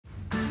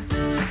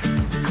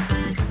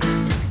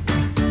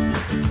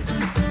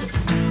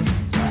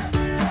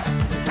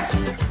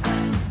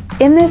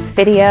In this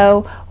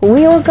video,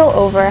 we will go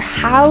over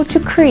how to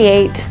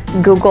create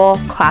Google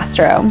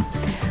Classroom.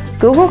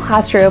 Google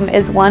Classroom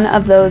is one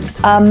of those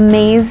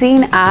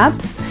amazing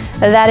apps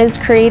that is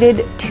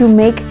created to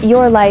make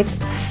your life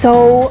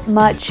so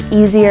much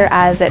easier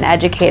as an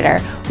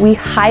educator. We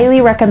highly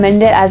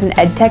recommend it as an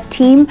EdTech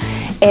team,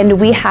 and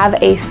we have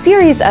a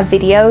series of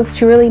videos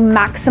to really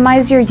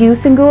maximize your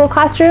use in Google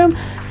Classroom.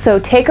 So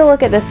take a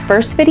look at this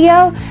first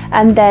video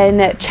and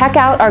then check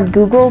out our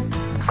Google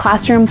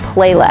Classroom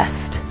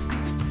playlist.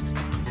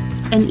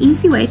 An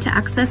easy way to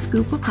access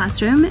Google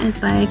Classroom is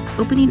by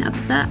opening up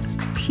the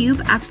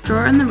Cube app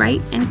drawer on the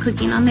right and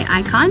clicking on the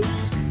icon.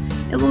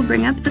 It will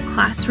bring up the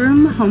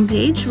Classroom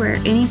homepage where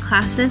any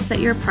classes that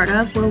you're part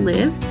of will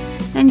live,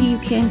 and you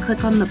can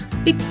click on the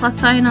big plus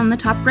sign on the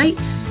top right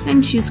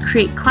and choose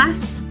Create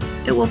Class.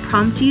 It will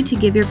prompt you to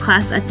give your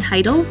class a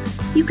title.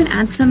 You can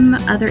add some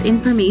other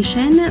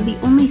information. The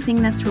only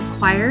thing that's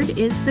required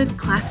is the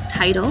class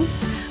title,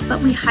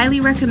 but we highly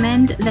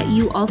recommend that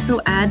you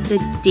also add the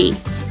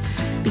dates,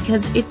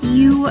 because if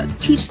you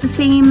teach the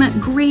same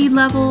grade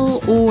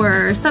level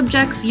or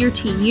subjects year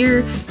to year,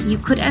 you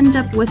could end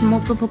up with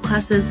multiple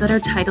classes that are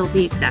titled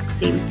the exact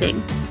same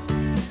thing.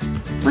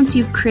 Once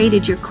you've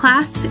created your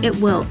class, it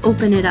will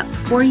open it up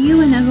for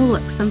you and it'll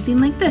look something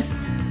like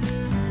this.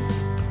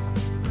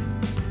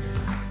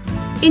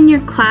 In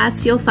your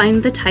class, you'll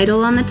find the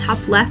title on the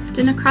top left,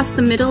 and across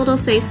the middle it'll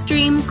say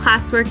Stream,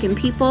 Classwork, and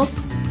People.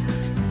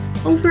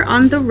 Over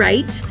on the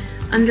right,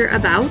 under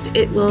About,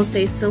 it will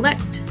say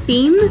Select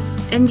Theme,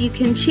 and you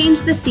can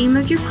change the theme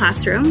of your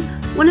classroom.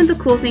 One of the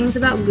cool things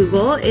about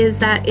Google is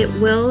that it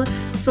will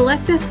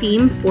select a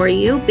theme for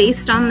you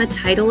based on the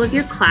title of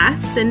your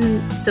class,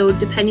 and so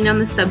depending on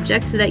the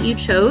subject that you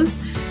chose,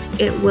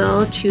 it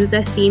will choose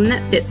a theme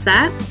that fits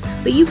that.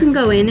 But you can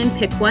go in and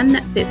pick one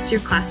that fits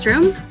your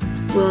classroom.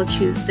 We'll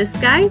choose this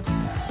guy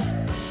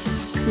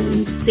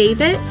and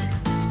save it.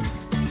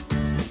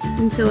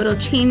 And so it'll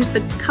change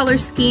the color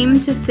scheme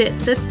to fit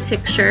the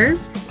picture.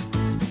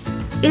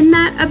 In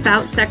that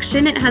About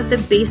section, it has the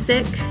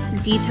basic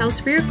details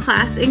for your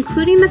class,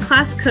 including the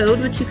class code,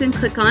 which you can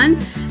click on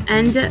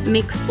and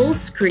make full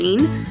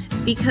screen,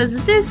 because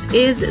this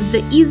is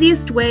the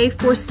easiest way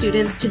for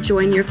students to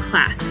join your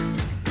class.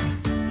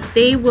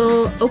 They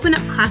will open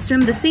up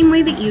Classroom the same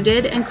way that you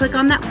did and click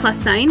on that plus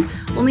sign,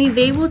 only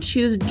they will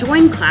choose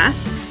Join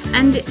Class,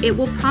 and it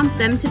will prompt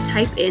them to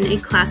type in a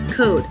class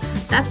code.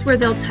 That's where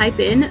they'll type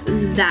in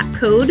that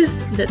code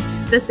that's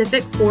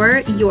specific for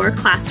your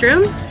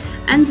classroom,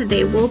 and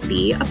they will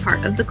be a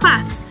part of the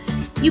class.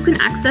 You can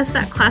access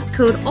that class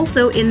code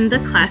also in the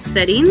class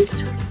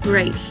settings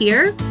right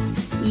here.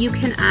 You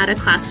can add a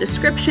class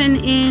description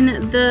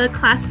in the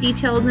class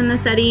details in the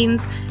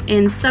settings,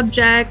 and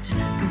subject.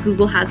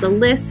 Google has a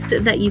list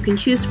that you can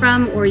choose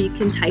from, or you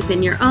can type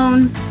in your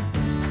own.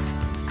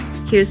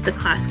 Here's the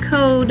class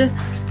code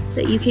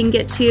that you can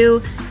get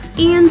to,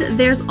 and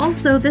there's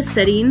also the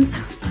settings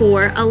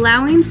for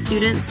allowing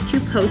students to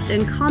post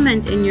and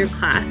comment in your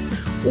class,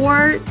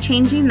 or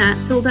changing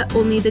that so that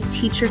only the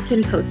teacher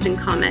can post and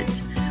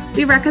comment.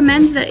 We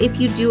recommend that if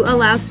you do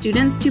allow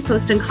students to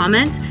post and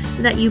comment,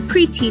 that you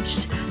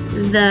pre-teach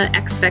the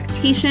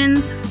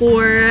expectations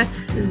for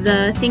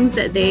the things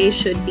that they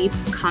should be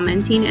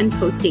commenting and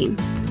posting.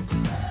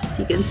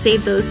 So you can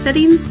save those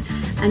settings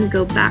and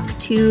go back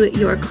to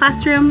your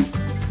classroom.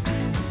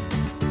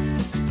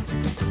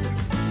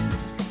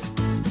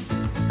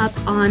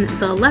 Up on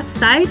the left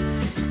side,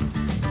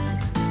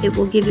 it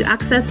will give you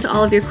access to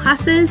all of your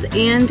classes,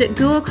 and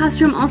Google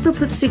Classroom also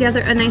puts together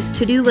a nice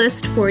to-do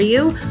list for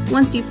you.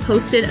 Once you've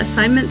posted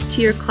assignments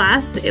to your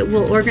class, it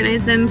will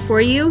organize them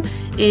for you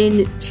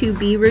in to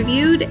be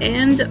reviewed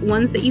and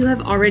ones that you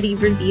have already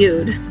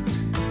reviewed.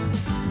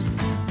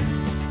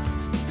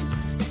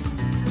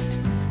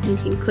 You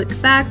can click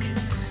back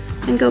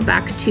and go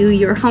back to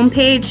your home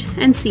page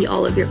and see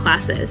all of your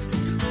classes.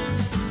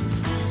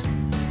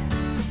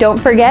 Don't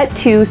forget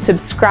to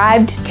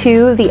subscribe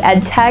to the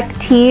EdTech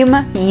team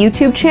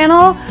YouTube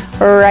channel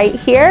right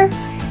here,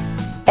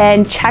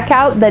 and check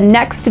out the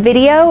next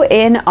video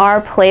in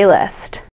our playlist.